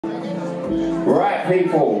Right,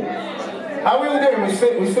 people. How are we all doing?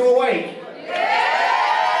 We still awake?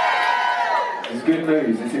 It's good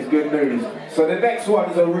news. This is good news. So the next one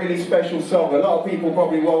is a really special song. A lot of people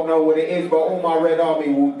probably won't know what it is, but all my Red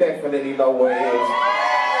Army will definitely know what it is.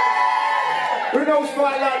 Who knows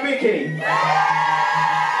Fight Like Micky?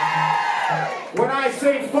 When I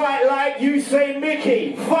say fight like, you say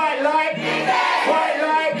Micky. Fight like, fight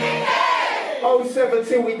like. 07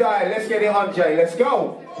 till we die. Let's get it on, Jay. Let's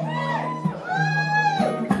go.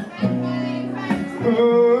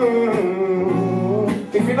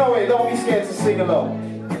 If you know it, don't be scared to sing along.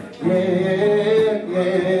 Yeah.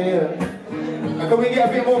 And can we get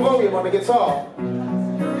a bit more volume on the guitar?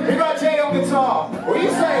 We got Jay on guitar. What do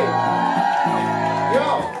you say?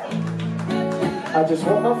 Yo. I just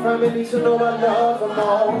want my family to know I love them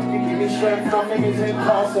all. You give me strength, nothing is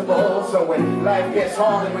impossible. So when life gets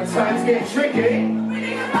hard and when times get tricky, we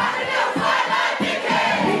need to find a little fight like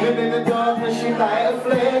Micky. Even in the darkness you light a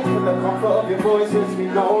flame. From the comfort of your voice lets me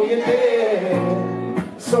know you're there.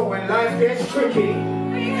 So when life gets tricky, we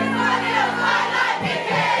need to find a little fight like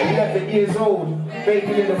Micky. 11 years old,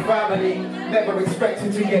 baby in the family, never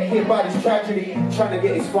expecting to get hit by this tragedy, trying to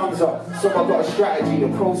get his funds up. So I've got a strategy. The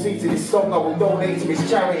proceeds of this song I will donate to his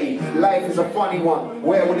charity. Life is a funny one,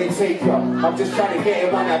 where will it take you? I'm just trying to get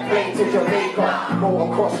him on that plane to Jamaica.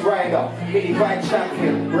 Motocross rider, mini-bike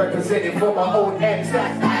champion, representing for my own ex.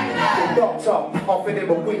 The doctor offered him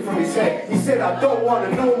a wig from his head. He said, I don't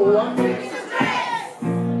want a normal one.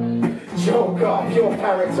 Joker, pure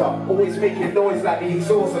character, always making noise like the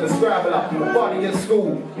exhaust of the scrabbler. Buddy at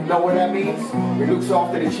school, you know what that means? He looks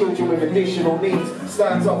after the children with additional needs,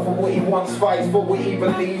 stands up for what he wants, fights for what he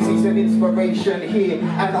believes. He's an inspiration here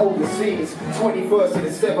and overseas. 21st of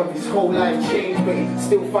the 7th, his whole life changed, but he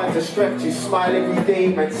still finds the strength to smile every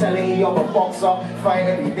day. Mentality of a boxer, fight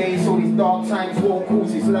every day, so these dark times won't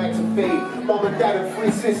cause his life to fade. Mom and dad and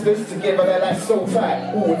 3 sisters, together they're like so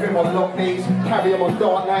tight. All with him on long days, carry him on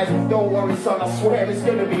dark nights. Don't worry son, I swear it's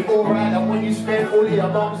gonna be alright. And when you spend all of your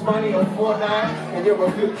mom's money on Fortnite, and you're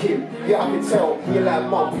a good kid, yeah I can tell. You're like,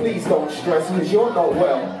 Mom, please don't stress, cause you're not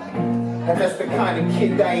well. And that's the kind of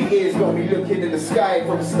kid that he is, gonna be looking in the sky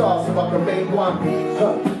from the stars if I can make one.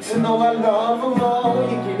 To know I love them all,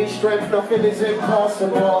 you give me strength, nothing is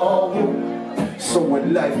impossible. So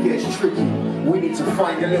when life gets tricky, we need to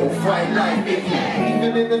find a little fight like Micky.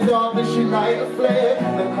 Even in the darkness you light a flare.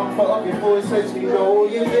 The comfort of your voice lets me know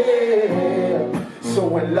you're there. So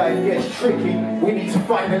when life gets tricky, we need to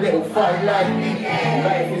find a little fight like Micky.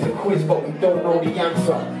 Life is a quiz but we don't know the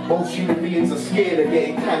answer. Most human beings are scared of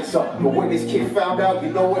getting cancer. But when this kid found out, you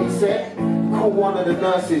know what he said? Called one of the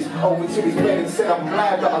nurses over to his bed and said, I'm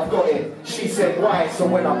glad that I've got it. She said, why? So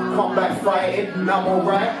when I come back fighting and I'm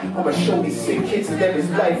alright, I'ma show these sick kids that there is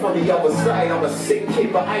life on the other side. I'm a sick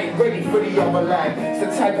kid but I ain't ready for the other life. It's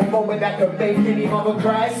the type of moment that can make any mother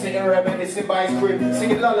cry. Sitting reminiscing by his crib,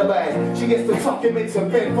 singing lullabies. She gets to tuck him into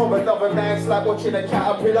bed from another night. It's like watching a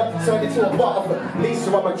caterpillar turn into a butterfly. Lisa,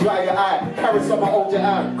 I'ma dry your eye. Carrots, I'ma hold your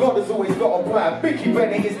hand. God has always got a plan. Micky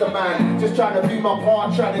Bennett is the man. Just trying to do my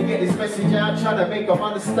part, trying to get this message out. Trying to make them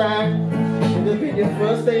understand. Should have been your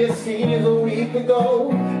first day of seniors a week ago.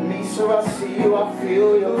 Lisa, I see you, I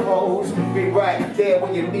feel your pulse. Be right there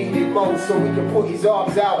when you need it most, so we can put his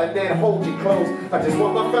arms out and then hold you close. I just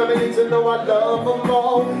want my family to know I love them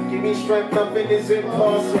all. Give me strength, nothing is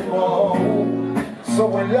impossible. So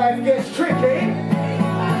when life gets tricky, in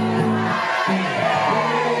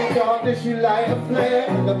the darkness you light a flare.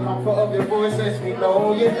 The comfort of your voice lets me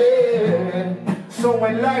know you're there. So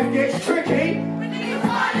when life gets tricky, we need to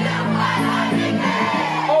find a little fight like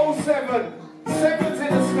Micky. 07, 7's in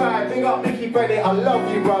the sky. Big up Micky Bennett, I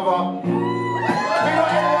love you, brother. Big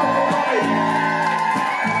up everyone for coming.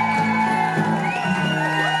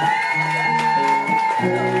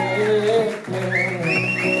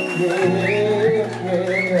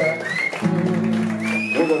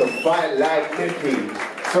 We're gonna fight like Micky.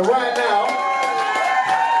 So right now,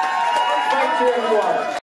 thank you everyone.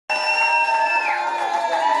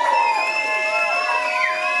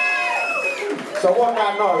 So on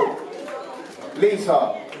that note, Lisa,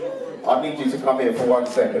 I need you to come here for 1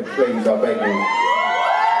 second, please, I beg you.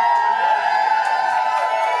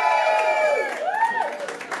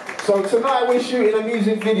 So tonight we're shooting a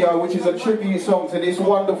music video which is a tribute song to this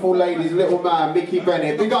wonderful lady's little man, Micky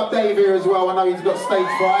Bennett. Big up Dave here as well, I know he's got stage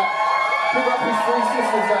fright. Big up his 3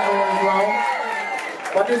 sisters that are here as well.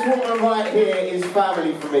 But this woman right here is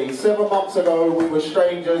family for me. 7 months ago we were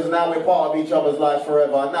strangers, now we're part of each other's lives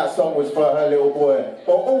forever, and that song was for her little boy.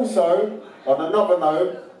 But also, on another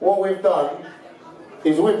note, what we've done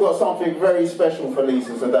is we've got something very special for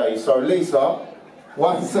Lisa today. So Lisa,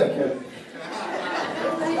 1 second.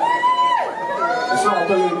 It's not a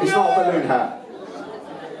balloon, it's not a balloon hat.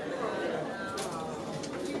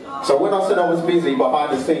 So when I said I was busy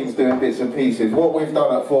behind the scenes doing bits and pieces, what we've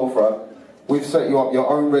done at Forefront, we've set you up your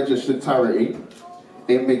own registered charity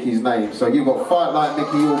in Micky's name. So you've got Fight Like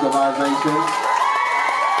Micky organisation.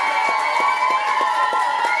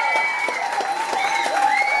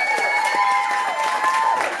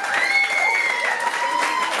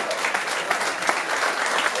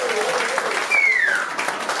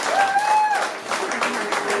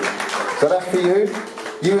 So that's for you.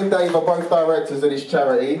 You and Dave are both directors of this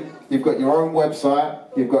charity. You've got your own website.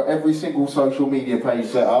 You've got every single social media page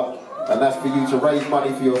set up. And that's for you to raise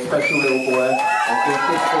money for your special little boy and do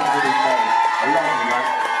big things with his name. I love you, man.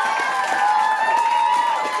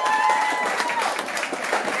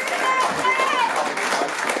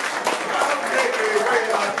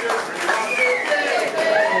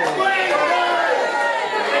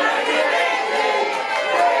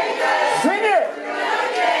 Sing it!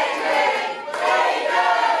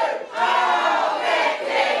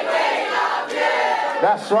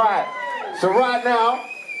 That's right. So right now,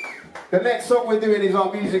 the next song we're doing is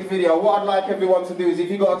our music video. What I'd like everyone to do is if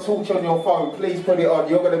you've got a torch on your phone, please put it on.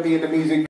 You're going to be in the music video.